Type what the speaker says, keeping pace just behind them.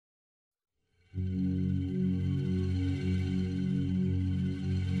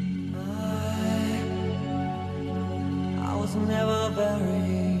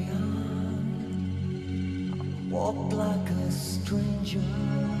stranger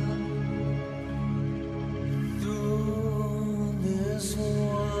through this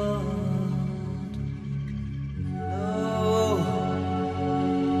world. No,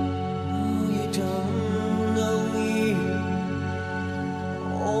 no, you don't know me.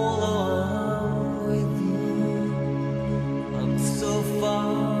 Although I'm with you, I'm so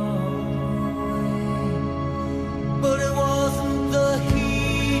far away. But it wasn't the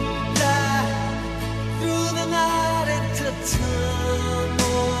heat that through the night into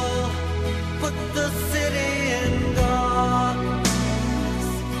turmoil, put the city in darkness,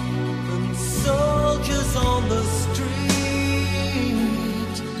 and soldiers on the street.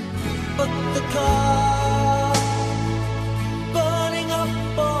 But the car burning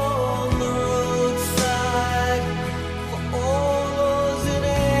up on the roadside for all those in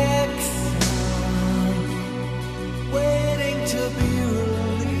exile, waiting to be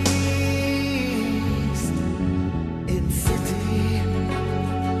released. It's city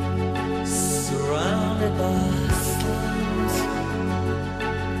surrounded by slums,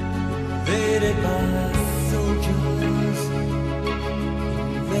 invaded by soldiers,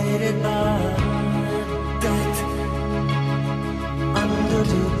 invaded by death under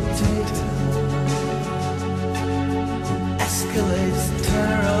dictator, escalates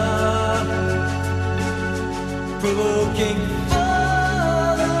terror, provoking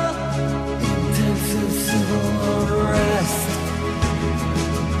further intensive civil unrest.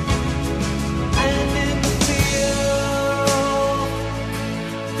 And in fear,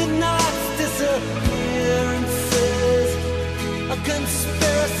 the night's disappearances, a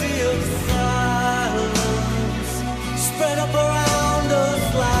conspiracy of silence, spread up around us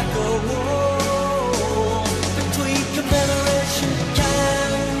like a wall between commemoration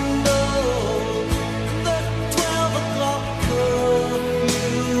candles and the 12 o'clock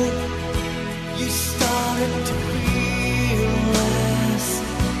curfew. You started to feel less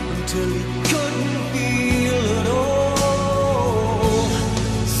until you couldn't feel at all.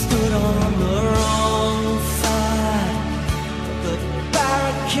 Stood on the wrong side of the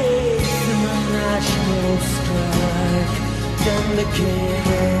barricades in the national strike, then became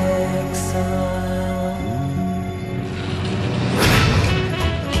exile.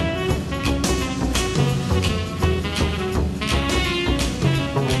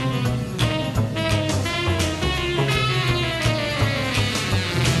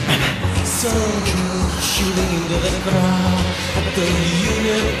 Soldiers shooting into the crowd at the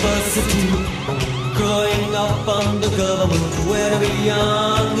university, growing up under government, where to be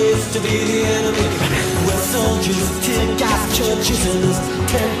young is to be the enemy. Where soldiers tear gas churches and there's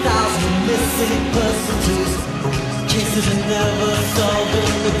 10,000 missing persons whose cases are never solved.